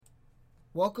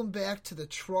Welcome back to the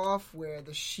trough where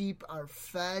the sheep are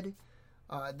fed.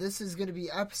 This is going to be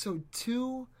episode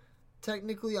 2.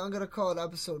 Technically, I'm going to call it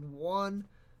episode 1.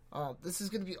 This is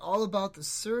going to be all about the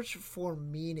search for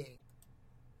meaning.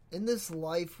 In this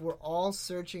life, we're all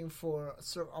searching for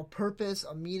a purpose,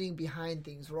 a meaning behind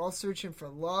things. We're all searching for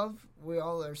love. We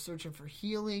all are searching for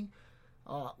healing.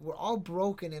 We're all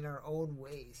broken in our own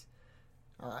ways.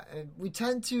 And we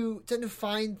tend to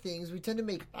find things. We tend to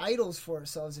make idols for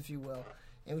ourselves, if you will.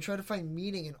 And we try to find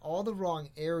meaning in all the wrong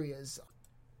areas.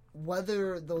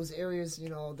 Whether those areas,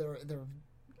 they're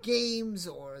games,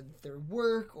 or their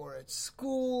work, or it's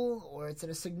school, or it's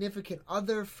in a significant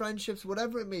other, friendships,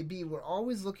 whatever it may be, we're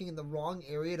always looking in the wrong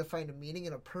area to find a meaning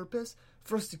and a purpose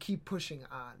for us to keep pushing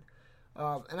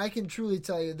on. And I can truly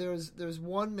tell you, there's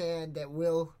one man that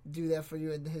will do that for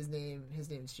you, and his name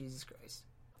is Jesus Christ.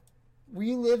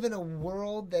 We live in a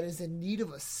world that is in need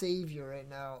of a savior right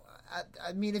now.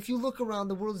 I mean, if you look around,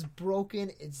 the world is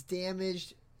broken, it's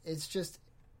damaged, it's just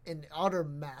an utter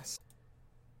mess.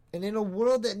 And in a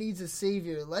world that needs a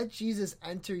savior, let Jesus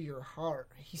enter your heart.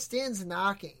 He stands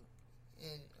knocking.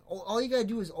 And all you got to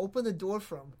do is open the door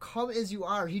for him. Come as you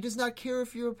are. He does not care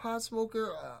if you're a pot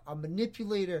smoker, a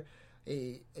manipulator,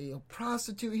 a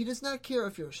prostitute. He does not care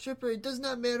if you're a stripper. It does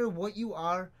not matter what you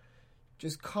are.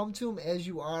 Just come to him as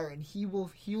you are, and he will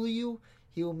heal you.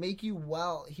 He will make you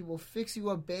well. He will fix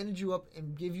you up, bandage you up,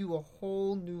 and give you a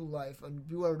whole new life. And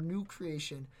you are a new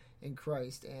creation in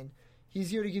Christ. And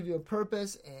he's here to give you a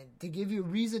purpose and to give you a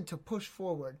reason to push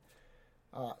forward.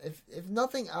 If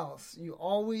nothing else, you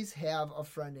always have a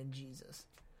friend in Jesus.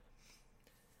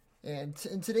 And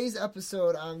in today's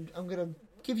episode, I'm going to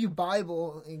give you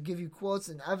Bible and give you quotes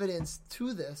and evidence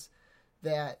to this,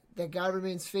 that God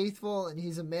remains faithful and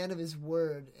he's a man of his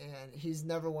word and he's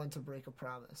never one to break a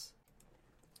promise.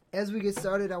 As we get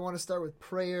started, I want to start with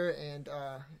prayer, and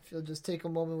if you'll just take a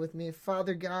moment with me.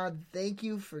 Father God, thank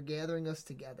you for gathering us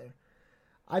together.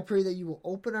 I pray that you will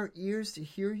open our ears to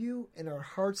hear you and our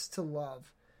hearts to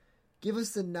love. Give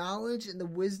us the knowledge and the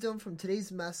wisdom from today's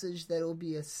message, that it will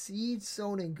be a seed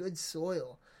sown in good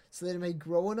soil so that it may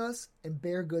grow in us and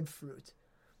bear good fruit.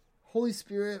 Holy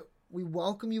Spirit, we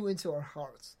welcome you into our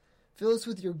hearts. Fill us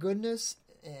with your goodness,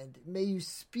 and may you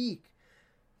speak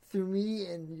through me,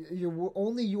 and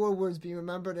only your words be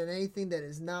remembered, and anything that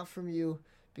is not from you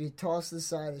be tossed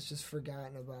aside, it's just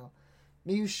forgotten about.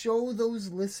 May you show those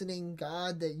listening,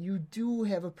 God, that you do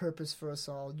have a purpose for us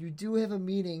all. You do have a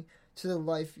meaning to the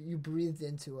life you breathed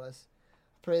into us.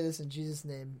 I pray this in Jesus'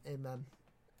 name. Amen.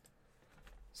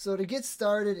 So to get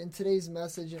started in today's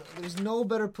message, there's no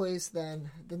better place than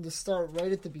to start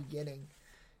right at the beginning.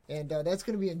 And that's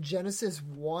going to be in Genesis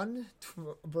 1,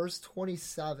 verse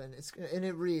 27. And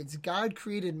it reads, God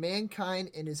created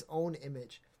mankind in his own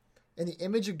image. In the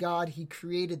image of God, he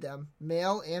created them.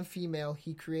 Male and female,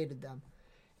 he created them.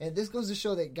 And this goes to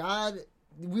show that God,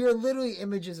 we are literally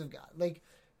images of God. Like,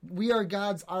 we are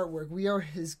God's artwork. We are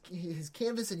his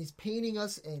canvas, and he's painting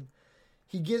us, and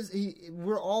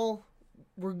we're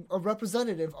a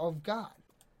representative of God.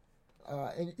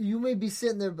 And you may be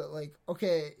sitting there, but like,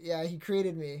 okay, yeah, he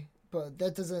created me, but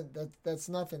that's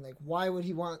nothing. Like, why would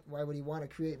he want to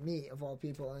create me, of all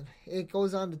people? And it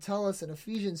goes on to tell us in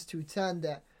Ephesians 2:10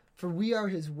 that, for we are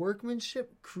his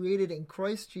workmanship, created in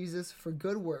Christ Jesus for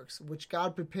good works, which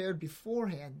God prepared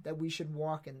beforehand that we should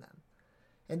walk in them.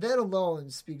 And that alone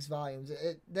speaks volumes.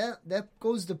 That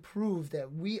goes to prove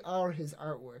that we are his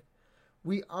artwork.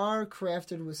 We are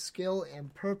crafted with skill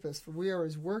and purpose, for we are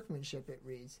his workmanship, it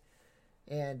reads.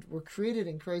 And we're created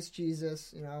in Christ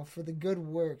Jesus, for the good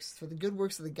works, of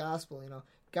the gospel.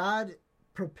 God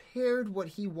prepared what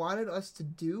he wanted us to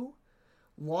do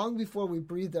long before we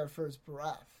breathed our first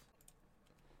breath.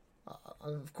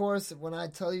 Of course, when I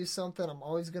tell you something, I'm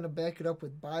always going to back it up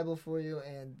with Bible for you,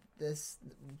 and this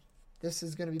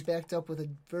is going to be backed up with a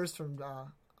verse from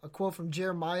a quote from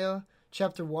Jeremiah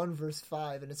chapter 1, verse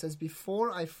 5, and it says,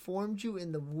 before I formed you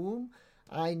in the womb,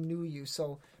 I knew you.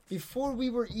 So before we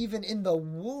were even in the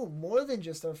womb, more than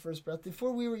just our first breath,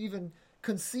 before we were even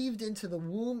conceived into the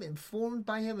womb and formed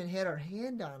by him and had our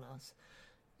hand on us,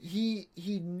 he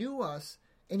knew us,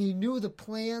 and he knew the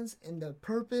plans and the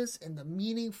purpose and the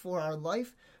meaning for our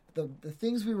life, the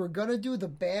things we were going to do, the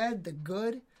bad, the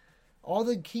good, all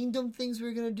the kingdom things we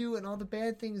were going to do, and all the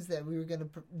bad things that we were going to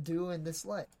do in this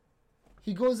life.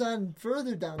 He goes on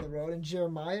further down the road in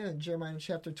Jeremiah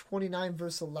chapter 29,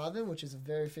 verse 11, which is a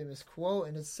very famous quote,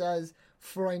 and it says,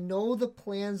 for I know the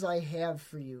plans I have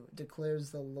for you, declares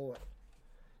the Lord.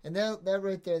 And that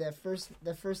right there, that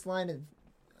first line of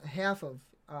half of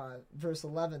verse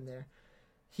 11 there,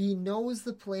 he knows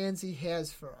the plans he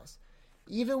has for us.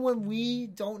 Even when we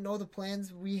don't know the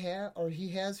plans we have or he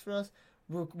has for us,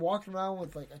 we're walking around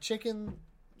with like a chicken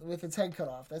with its head cut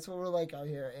off. That's what we're like out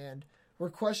here, and we're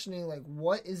questioning like,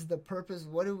 what is the purpose?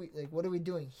 What are we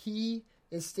doing? He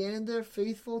is standing there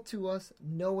faithful to us,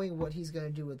 knowing what he's going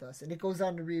to do with us. And it goes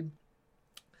on to read,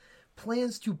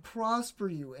 plans to prosper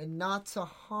you and not to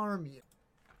harm you.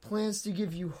 Plans to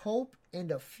give you hope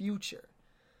and a future.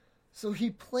 So he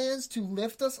plans to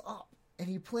lift us up, and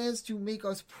he plans to make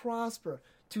us prosper,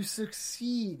 to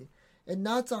succeed, and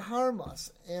not to harm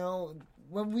us. You know,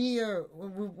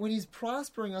 when he's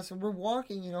prospering us and we're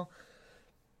walking, you know,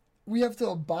 we have to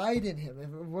abide in him.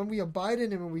 And when we abide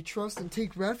in him and we trust and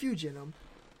take refuge in him,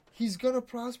 he's going to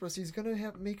prosper us. He's going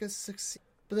to make us succeed.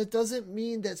 But that doesn't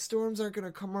mean that storms aren't going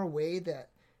to come our way, that,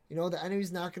 you know, the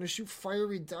enemy's not going to shoot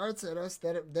fiery darts at us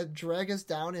that drag us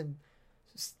down and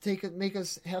make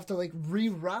us have to like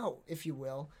reroute, if you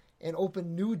will, and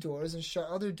open new doors and shut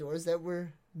other doors that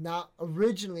were not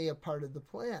originally a part of the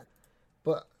plan.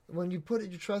 But when you put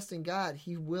your trust in God,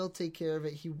 he will take care of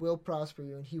it. He will prosper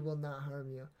you, and he will not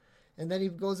harm you. And then he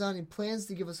goes on and plans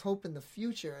to give us hope in the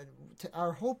future, and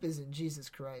our hope is in Jesus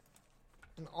Christ.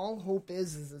 And all hope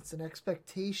is it's an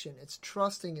expectation. It's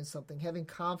trusting in something, having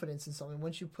confidence in something.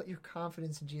 Once you put your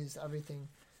confidence in Jesus, everything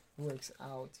works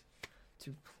out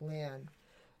to plan.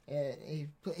 And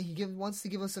he wants to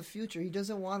give us a future. He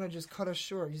doesn't want to just cut us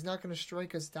short. He's not going to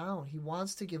strike us down. He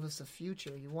wants to give us a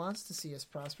future. He wants to see us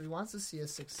prosper. He wants to see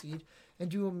us succeed and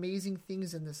do amazing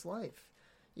things in this life.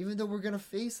 Even though we're going to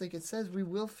face, like it says, we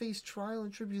will face trial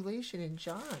and tribulation in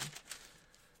John.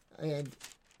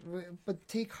 But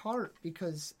take heart,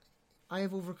 because I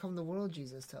have overcome the world,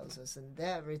 Jesus tells us. And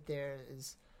that right there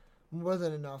is more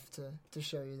than enough to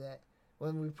show you that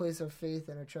when we place our faith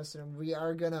and our trust in him, we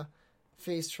are going to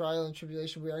face trial and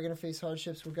tribulation. We are going to face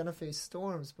hardships. We're going to face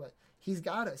storms. But he's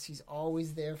got us. He's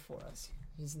always there for us.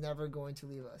 He's never going to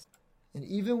leave us. And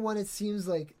even when it seems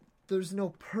like there's no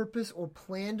purpose or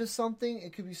plan to something,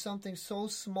 it could be something so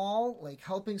small, like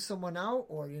helping someone out,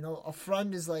 or, you know, a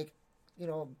friend is like, you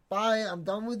know, bye, I'm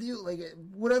done with you. Like,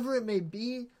 whatever it may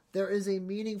be, there is a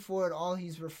meaning for it all.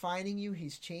 He's refining you.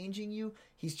 He's changing you.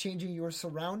 He's changing your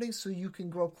surroundings so you can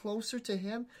grow closer to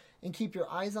him and keep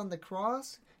your eyes on the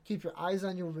cross. Keep your eyes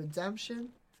on your redemption.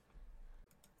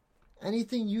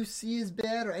 Anything you see is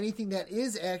bad, or anything that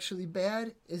is actually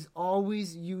bad, is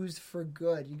always used for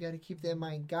good. You got to keep that in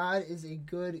mind. God is a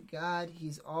good God.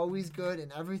 He's always good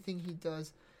in everything he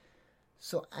does.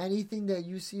 So anything that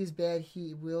you see is bad,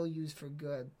 he will use for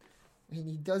good. And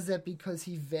he does that because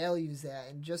he values that.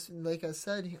 And just like I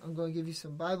said, I'm going to give you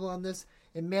some Bible on this.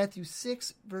 In Matthew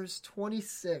 6, verse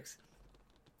 26,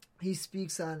 he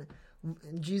speaks on,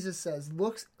 and Jesus says,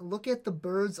 Look at the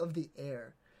birds of the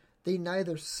air. They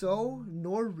neither sow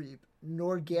nor reap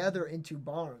nor gather into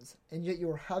barns, and yet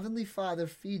your heavenly Father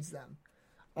feeds them.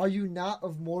 Are you not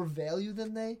of more value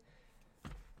than they?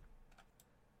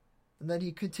 And then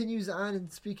he continues on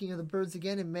and speaking of the birds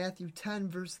again in Matthew 10,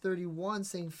 verse 31,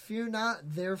 saying, Fear not,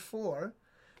 therefore,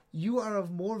 you are of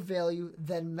more value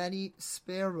than many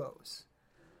sparrows.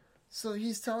 So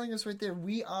he's telling us right there,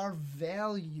 we are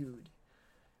valued.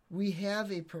 We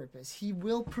have a purpose. He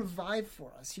will provide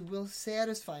for us. He will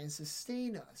satisfy and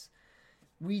sustain us.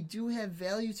 We do have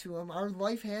value to him. Our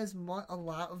life has a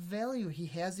lot of value. He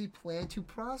has a plan to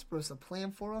prosper us, a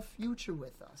plan for a future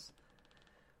with us.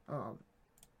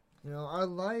 You know, our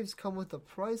lives come with a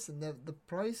price, and the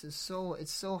price is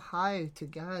so high to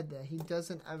God that he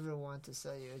doesn't ever want to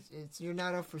sell you. It's you're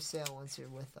not up for sale once you're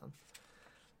with him.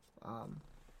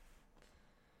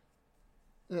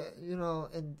 You know,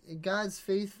 and God's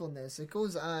faithfulness, it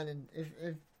goes on, and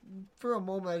if for a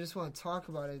moment I just want to talk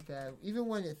about it, that even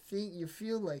when you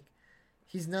feel like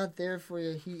he's not there for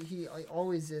you, he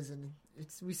always is. And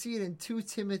we see it in 2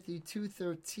 Timothy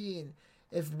 2:13.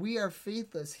 If we are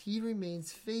faithless, he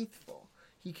remains faithful.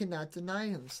 He cannot deny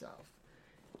himself.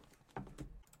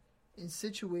 In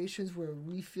situations where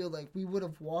we feel like we would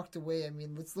have walked away, I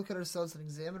mean, let's look at ourselves and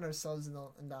examine ourselves in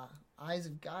the eyes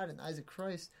of God and eyes of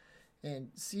Christ,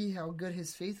 and see how good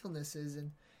his faithfulness is.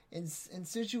 And in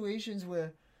situations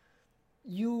where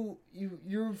you're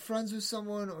friends with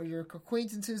someone, or you're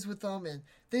acquaintances with them, and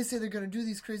they say they're going to do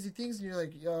these crazy things, and you're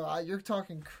like, yo, you're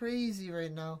talking crazy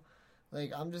right now.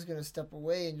 Like, I'm just going to step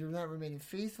away, and you're not remaining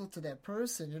faithful to that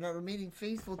person. You're not remaining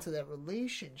faithful to that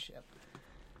relationship.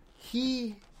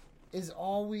 He is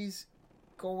always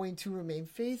going to remain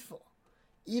faithful.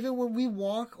 Even when we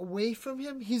walk away from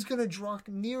him, he's going to draw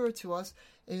nearer to us,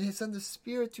 and send the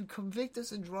Spirit to convict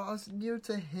us and draw us near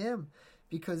to him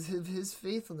because of his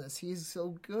faithfulness. He is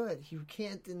so good. He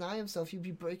can't deny himself. He'd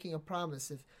be breaking a promise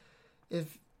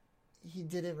if he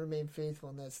didn't remain faithful,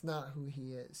 and that's not who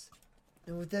he is.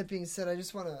 And with that being said, I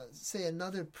just want to say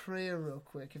another prayer real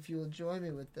quick, if you will join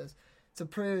me with this. It's a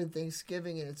prayer of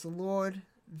thanksgiving, and it's, Lord,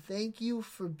 thank you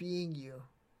for being you.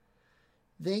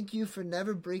 Thank you for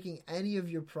never breaking any of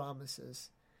your promises.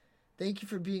 Thank you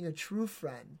for being a true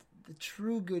friend, the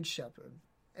true good shepherd.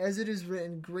 As it is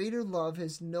written, greater love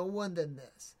has no one than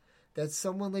this, that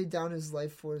someone laid down his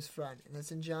life for his friend. And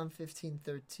that's in John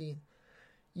 15:13.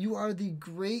 You are the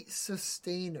great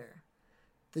sustainer,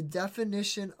 the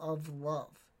definition of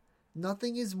love.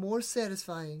 Nothing is more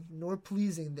satisfying nor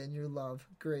pleasing than your love,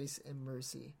 grace, and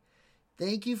mercy.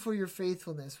 Thank you for your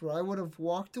faithfulness. Where I would have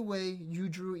walked away, you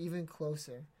drew even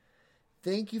closer.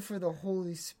 Thank you for the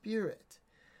Holy Spirit.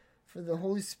 For the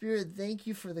Holy Spirit, thank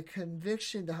you for the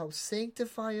conviction to help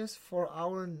sanctify us for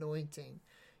our anointing.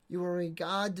 You are a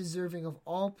God deserving of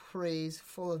all praise,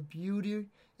 full of beauty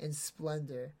and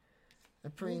splendor. I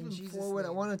pray in Jesus' name. I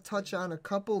want to touch on a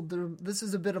couple. This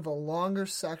is a bit of a longer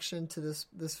section to this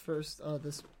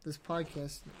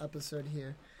podcast episode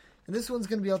here, and this one's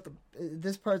going to be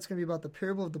this part's going to be about the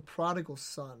parable of the prodigal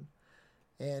son,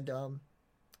 and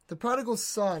the prodigal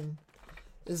son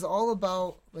is all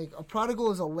about, like, a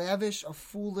prodigal is a lavish, a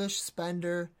foolish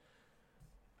spender.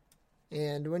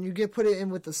 And when you put it in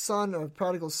with the son, or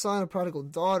prodigal son, or prodigal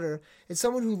daughter, it's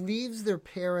someone who leaves their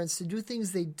parents to do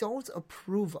things they don't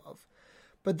approve of,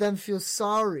 but then feels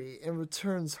sorry and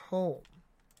returns home.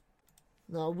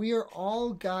 Now, we are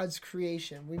all God's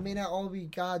creation. We may not all be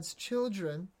God's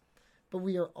children, but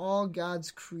we are all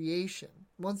God's creation.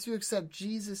 Once you accept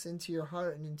Jesus into your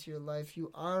heart and into your life,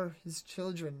 you are his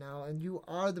children now, and you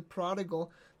are the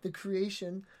prodigal, the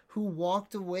creation who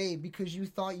walked away because you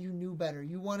thought you knew better.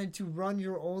 You wanted to run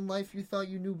your own life. You thought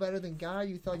you knew better than God.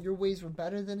 You thought your ways were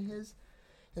better than his.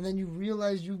 And then you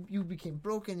realized you became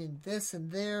broken in this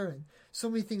and there, and so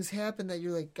many things happened that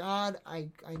you're like, God, I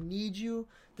need you.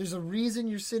 There's a reason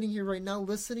you're sitting here right now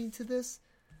listening to this.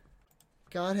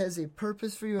 God has a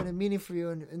purpose for you and a meaning for you,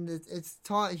 and it's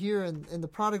taught here in the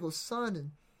prodigal son,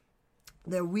 and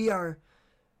that we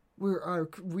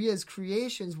as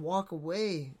creations walk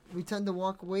away. We tend to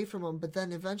walk away from him, but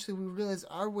then eventually we realize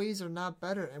our ways are not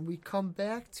better, and we come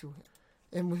back to him.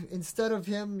 And instead of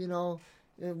him,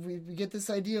 we get this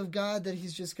idea of God that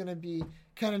he's just going to be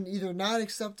kind of either not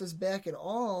accept us back at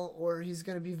all, or he's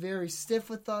going to be very stiff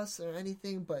with us or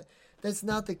anything, but that's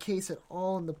not the case at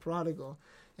all in the prodigal.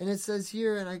 And it says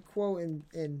here, and I quote in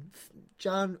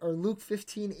Luke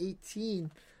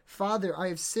 15:18, Father, I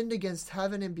have sinned against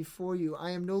heaven and before you. I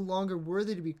am no longer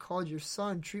worthy to be called your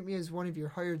son. Treat me as one of your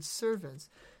hired servants.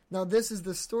 Now, this is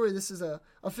the story. This is a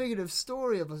figurative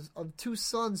story of two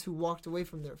sons who walked away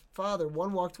from their father.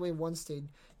 One walked away, one stayed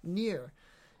near.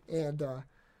 And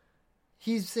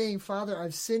he's saying, Father,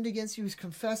 I've sinned against you. He's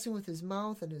confessing with his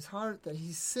mouth and his heart that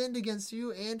he's sinned against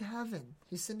you and heaven.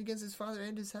 He's sinned against his father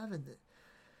and his heaven.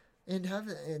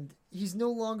 And he's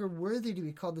no longer worthy to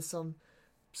be called the son.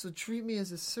 So treat me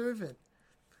as a servant.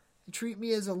 Treat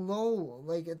me as a low,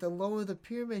 like at the low of the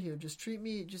pyramid here. Just treat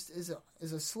me just as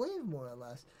a slave, more or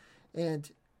less.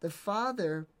 And the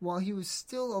father, while he was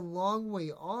still a long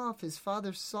way off, his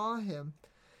father saw him,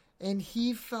 and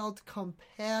he felt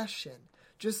compassion.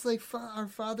 Just like our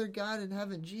Father God in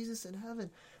heaven, Jesus in heaven,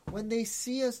 when they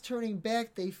see us turning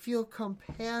back, they feel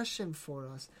compassion for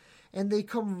us. And they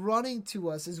come running to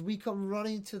us as we come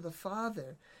running to the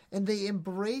Father. And they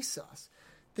embrace us.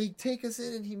 They take us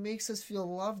in, and he makes us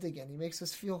feel loved again. He makes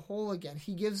us feel whole again.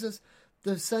 He gives us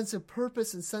the sense of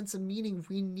purpose and sense of meaning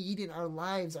we need in our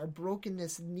lives. Our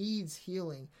brokenness needs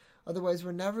healing. Otherwise,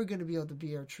 we're never going to be able to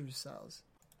be our true selves.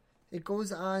 It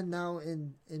goes on now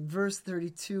in verse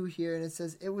 32 here, and it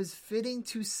says, It was fitting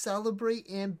to celebrate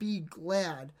and be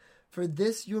glad, for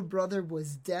this your brother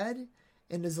was dead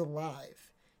and is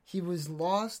alive. He was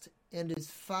lost and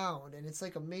is found. And it's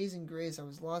like Amazing Grace. I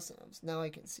was lost, and now I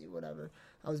can see, whatever.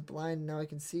 I was blind, and now I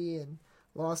can see, and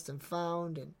lost and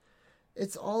found, and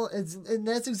and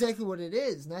that's exactly what it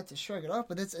is. Not to shrug it off,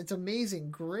 but it's amazing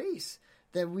grace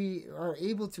that we are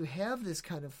able to have this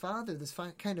kind of Father, this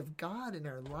kind of God in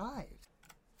our lives.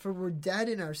 For we're dead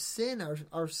in our sin.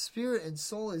 Our spirit and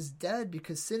soul is dead,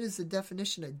 because sin is the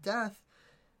definition of death.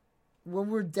 When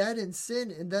we're dead in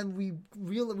sin, and then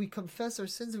we confess our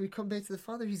sins and we come back to the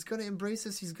Father, he's going to embrace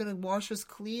us. He's going to wash us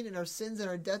clean, and our sins and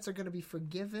our debts are going to be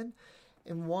forgiven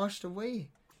and washed away.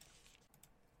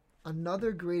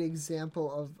 Another great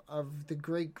example of the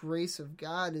great grace of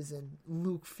God is in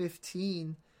Luke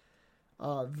 15,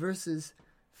 verses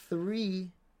 3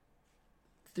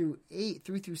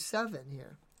 through 7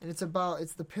 here. And it's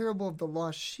the parable of the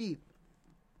lost sheep.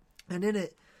 And in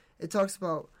it talks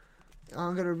about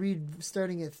I'm going to read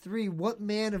starting at 3. What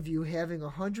man of you, having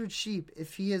 100 sheep,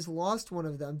 if he has lost one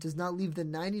of them, does not leave the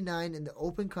 99 in the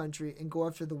open country and go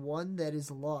after the one that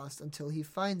is lost until he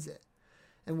finds it?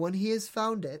 And when he has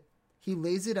found it, he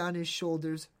lays it on his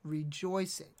shoulders,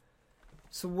 rejoicing.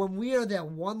 So when we are that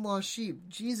one lost sheep,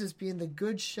 Jesus being the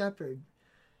good shepherd,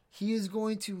 he is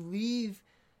going to leave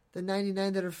the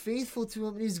 99 that are faithful to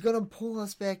him, and he's going to pull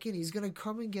us back in. He's going to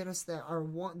come and get us the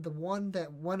one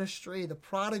that went astray, the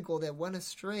prodigal that went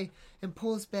astray, and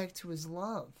pull us back to his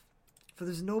love. For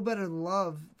there's no better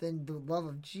love than the love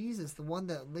of Jesus, the one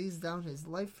that lays down his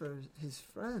life for his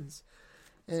friends.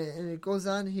 And it goes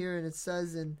on here, and it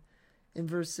says in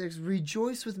verse 6,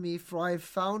 rejoice with me, for I have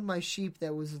found my sheep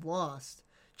that was lost.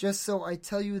 Just so I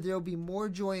tell you, there will be more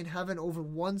joy in heaven over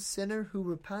one sinner who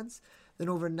repents than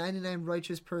over 99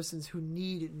 righteous persons who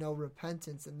need no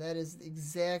repentance. And that is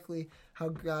exactly how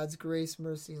God's grace,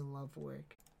 mercy, and love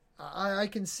work. I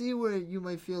can see where you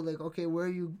might feel like, okay, where are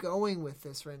you going with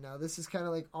this right now? This is kind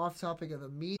of like off topic of the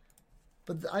meat.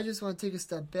 But I just want to take a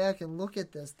step back and look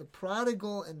at this. The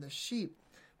prodigal and the sheep.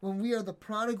 When we are the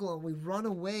prodigal and we run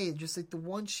away, just like the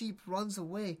one sheep runs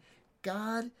away,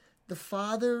 God, the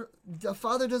Father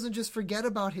doesn't just forget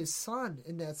about his son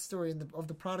in that story of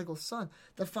the prodigal son.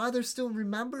 The Father still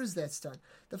remembers that son.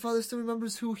 The Father still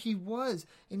remembers who he was,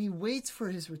 and he waits for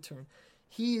his return.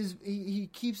 He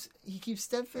keeps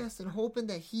steadfast and hoping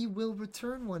that he will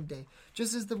return one day.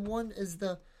 Just as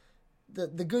the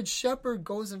good shepherd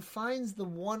goes and finds the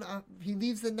one, he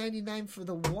leaves the 99 for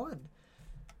the one.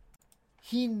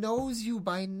 He knows you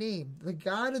by name. The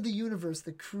God of the universe,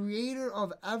 the creator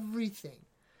of everything,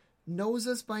 knows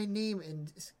us by name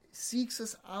and seeks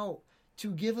us out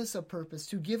to give us a purpose,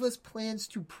 to give us plans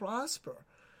to prosper,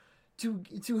 to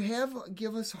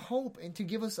give us hope and to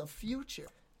give us a future.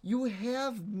 You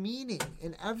have meaning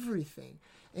in everything,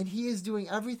 and he is doing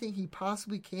everything he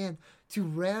possibly can to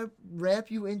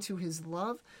wrap you into his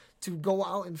love, to go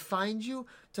out and find you,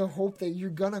 to hope that you're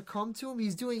going to come to him.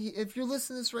 If you're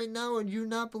listening to this right now and you're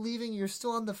not believing, you're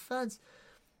still on the fence,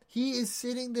 he is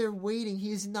sitting there waiting.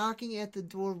 He is knocking at the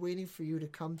door, waiting for you to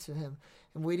come to him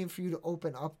and waiting for you to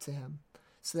open up to him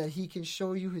so that he can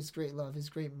show you his great love, his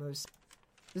great mercy.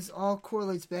 This all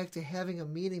correlates back to having a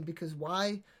meaning, because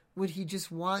why would he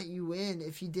just want you in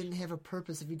if he didn't have a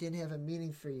purpose, if he didn't have a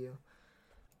meaning for you?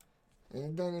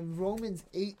 And then in Romans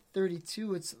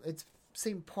 8:32, it's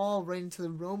St. Paul writing to the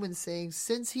Romans saying,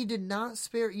 since he did not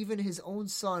spare even his own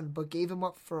son, but gave him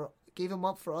up for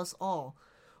us all,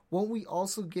 won't he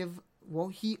also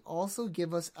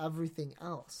give us everything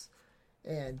else?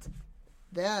 And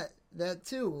that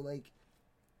too, like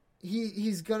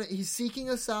he's seeking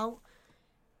us out.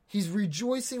 He's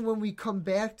rejoicing when we come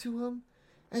back to him.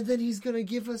 And then he's going to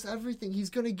give us everything. He's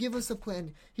going to give us a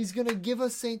plan. He's going to give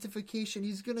us sanctification.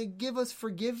 He's going to give us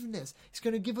forgiveness. He's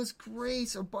going to give us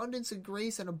grace, abundance of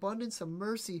grace and abundance of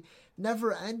mercy,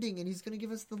 never ending. And he's going to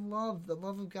give us the love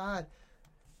of God.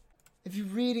 If you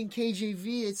read in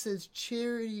KJV, it says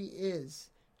charity is,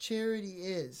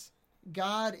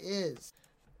 God is,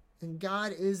 and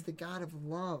God is the God of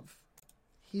love.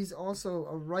 He's also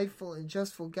a rightful and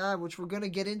justful God, which we're going to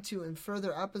get into in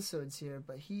further episodes here.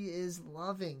 But he is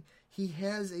loving. He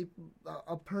has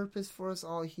a purpose for us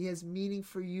all. He has meaning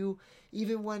for you.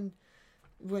 Even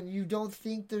when you don't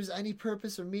think there's any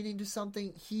purpose or meaning to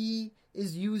something, he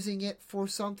is using it for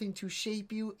something to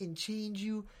shape you and change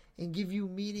you and give you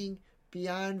meaning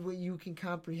beyond what you can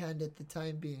comprehend at the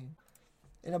time being.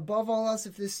 And above all else,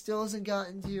 if this still hasn't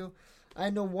gotten to you, I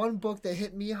know one book that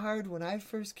hit me hard when I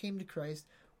first came to Christ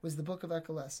was the book of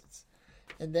Ecclesiastes.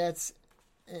 And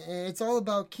it's all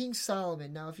about King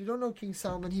Solomon. Now, if you don't know King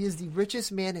Solomon, he is the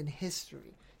richest man in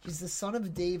history. He's the son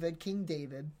of David, King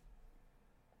David.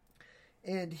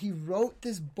 And he wrote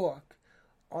this book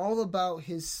all about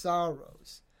his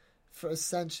sorrows, for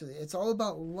essentially. It's all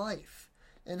about life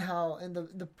and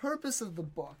the purpose of the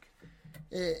book.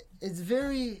 It's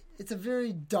a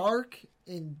very dark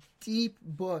and deep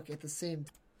book at the same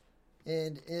time.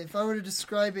 And if I were to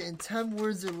describe it in 10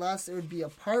 words or less, it would be: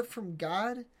 apart from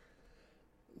God,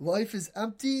 life is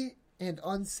empty and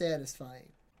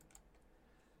unsatisfying.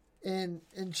 And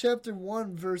in chapter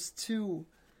 1, verse 2,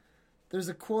 there's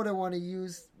a quote I want to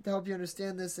use to help you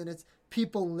understand this, and it's: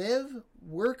 people live,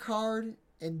 work hard,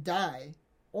 and die,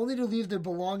 only to leave their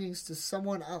belongings to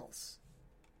someone else.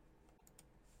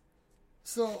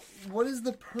 So, what is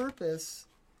the purpose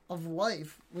of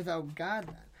life without God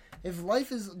then? If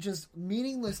life is just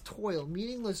meaningless toil,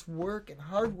 meaningless work, and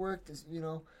hard work,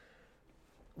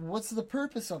 what's the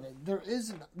purpose of it? There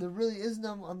really is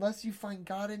none unless you find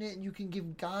God in it and you can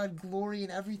give God glory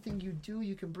in everything you do.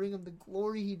 You can bring him the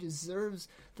glory he deserves,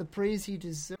 the praise he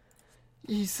deserves.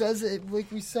 He says it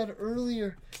like we said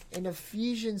earlier in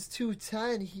Ephesians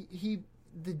 2:10.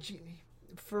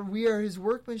 For we are his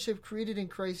workmanship created in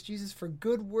Christ Jesus for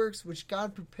good works which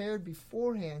God prepared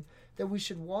beforehand that we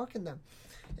should walk in them.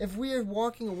 If we are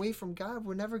walking away from God,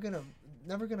 we're never gonna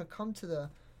come to the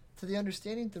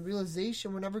understanding, the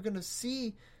realization. We're never gonna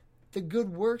see the good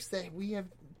works that we have,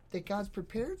 that God's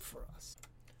prepared for us.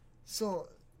 So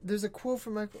there's a quote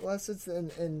from Michael Lessons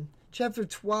in chapter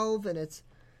 12, and it's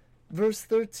verse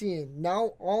 13.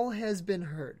 Now all has been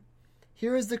heard.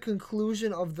 Here is the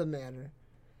conclusion of the matter.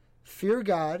 Fear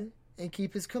God and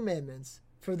keep his commandments,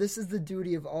 for this is the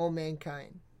duty of all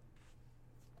mankind.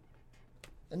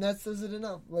 And that says it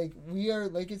enough. Like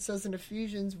it says in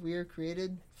Ephesians, we are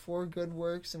created for good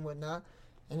works and whatnot.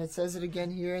 And it says it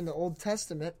again here in the Old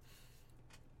Testament.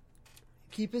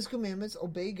 Keep his commandments,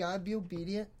 obey God, be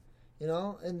obedient.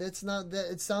 And it's not that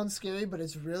it sounds scary, but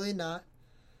it's really not.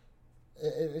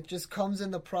 It just comes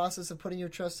in the process of putting your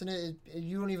trust in it.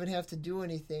 You don't even have to do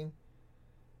anything.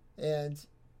 And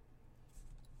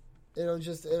it'll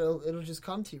just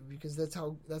come to you, because that's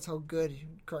how good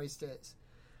Christ is.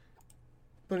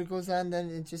 But it goes on then,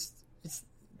 it's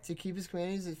to keep his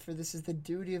commandments, for this is the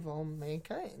duty of all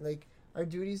mankind. Like, our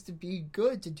duty is to be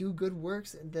good, to do good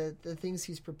works, and the things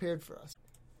he's prepared for us.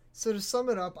 So to sum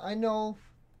it up, I know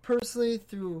personally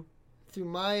through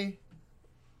my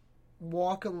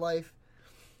walk of life,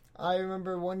 I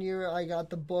remember one year I got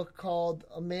the book called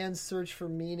A Man's Search for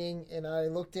Meaning, and I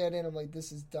looked at it and I'm like,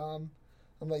 this is dumb.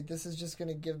 I'm like, this is just going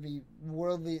to give me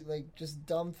worldly, like, just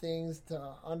dumb things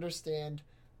to understand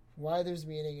why there's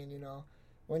meaning. And,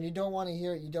 when you don't want to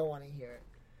hear it, you don't want to hear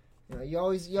it. You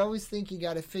always think you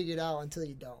got it figured out until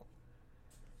you don't.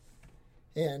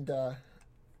 And I'm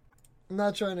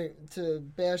not trying to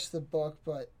bash the book,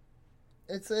 but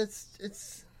it's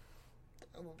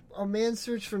a man's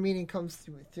search for meaning comes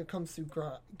through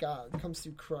God, comes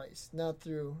through Christ, not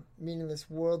through meaningless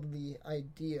worldly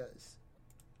ideas.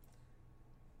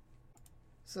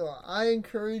 So I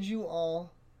encourage you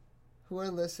all who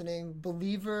are listening,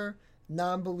 believer,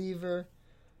 non-believer,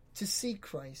 to seek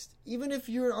Christ. Even if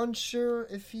you're unsure,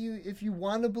 if you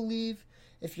want to believe,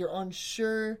 if you're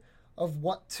unsure of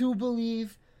what to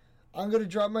believe, I'm going to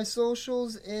drop my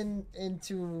socials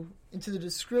into the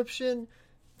description.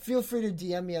 Feel free to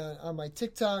DM me on my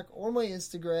TikTok or my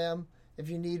Instagram if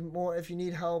you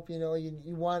need help, you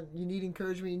need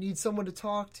encouragement, you need someone to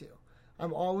talk to.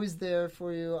 I'm always there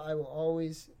for you. I will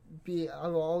always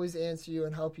answer you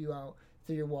and help you out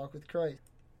through your walk with Christ.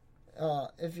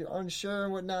 If you're unsure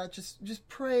and whatnot, just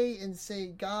pray and say,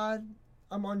 God,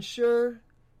 I'm unsure.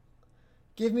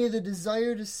 Give me the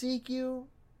desire to seek you.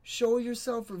 Show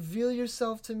yourself, reveal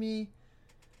yourself to me,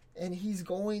 and he's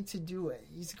going to do it.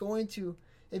 He's going to,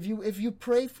 if you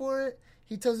pray for it,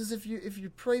 he tells us if you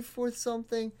pray for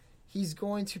something, he's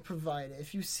going to provide it.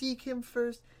 If you seek him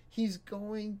first, he's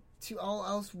going to, all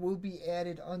else will be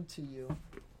added unto you.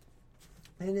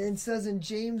 And it says in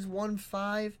James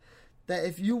 1:5 that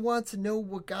if you want to know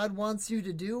what God wants you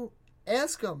to do,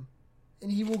 ask him,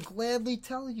 and he will gladly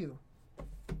tell you.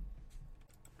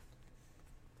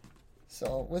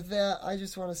 So with that, I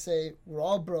just want to say we're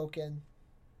all broken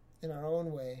in our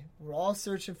own way. We're all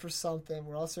searching for something.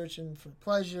 We're all searching for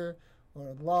pleasure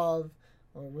or love,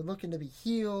 or we're looking to be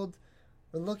healed.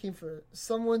 We're looking for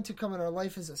someone to come in our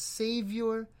life as a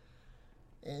savior.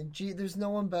 And there's no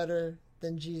one better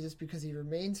than Jesus, because he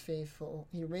remains faithful.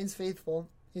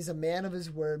 He's a man of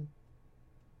his word,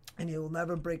 and he will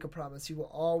never break a promise. He will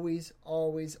always,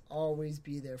 always, always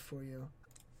be there for you.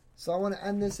 So I want to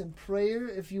end this in prayer.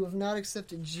 If you have not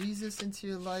accepted Jesus into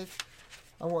your life,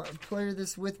 I want to pray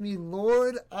this with me.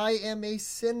 Lord, I am a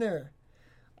sinner.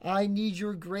 I need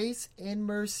your grace and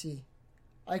mercy.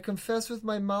 I confess with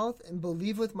my mouth and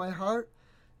believe with my heart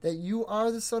that you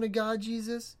are the Son of God,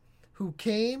 Jesus, who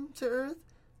came to earth,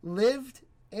 lived,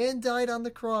 and died on the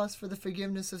cross for the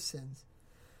forgiveness of sins.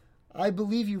 I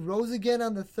believe you rose again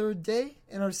on the third day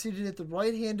and are seated at the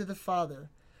right hand of the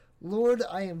Father. Lord,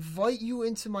 I invite you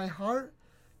into my heart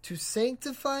to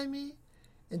sanctify me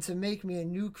and to make me a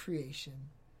new creation.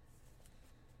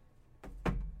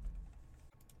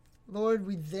 Lord,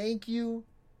 we thank you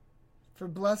for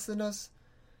blessing us.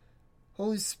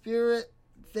 Holy Spirit,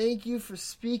 thank you for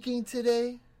speaking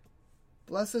today.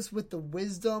 Bless us with the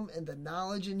wisdom and the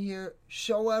knowledge in here.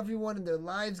 Show everyone in their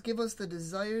lives. Give us the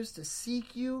desires to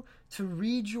seek you, to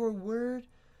read your word,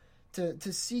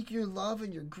 to seek your love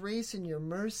and your grace and your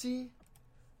mercy.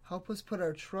 Help us put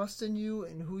our trust in you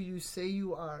and who you say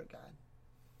you are, God.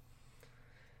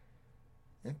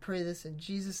 And pray this in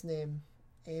Jesus' name.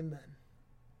 Amen.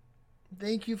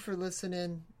 Thank you for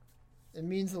listening. It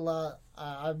means a lot.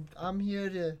 I'm here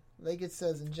to, like it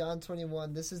says in John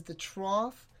 21, this is the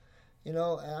trough. And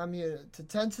I'm here to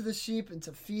tend to the sheep and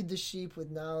to feed the sheep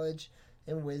with knowledge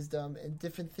and wisdom and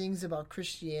different things about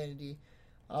Christianity.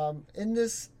 In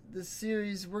this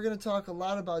series, we're going to talk a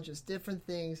lot about just different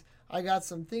things. I got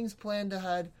some things planned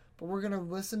ahead, but we're going to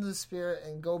listen to the Spirit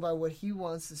and go by what He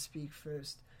wants to speak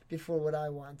first before what I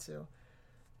want to.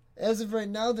 As of right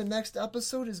now, the next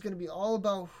episode is going to be all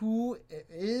about who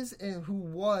is and who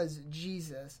was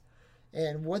Jesus.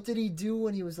 And what did He do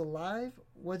when He was alive?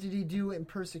 What did He do in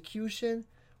persecution?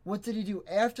 What did He do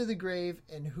after the grave?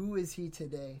 And who is He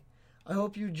today? I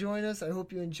hope you join us. I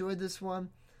hope you enjoyed this one.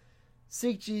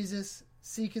 Seek Jesus.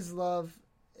 Seek His love.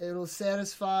 It'll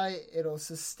satisfy. It'll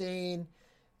sustain.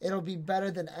 It'll be better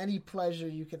than any pleasure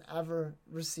you can ever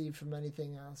receive from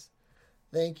anything else.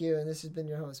 Thank you. And this has been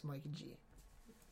your host, Mikey G.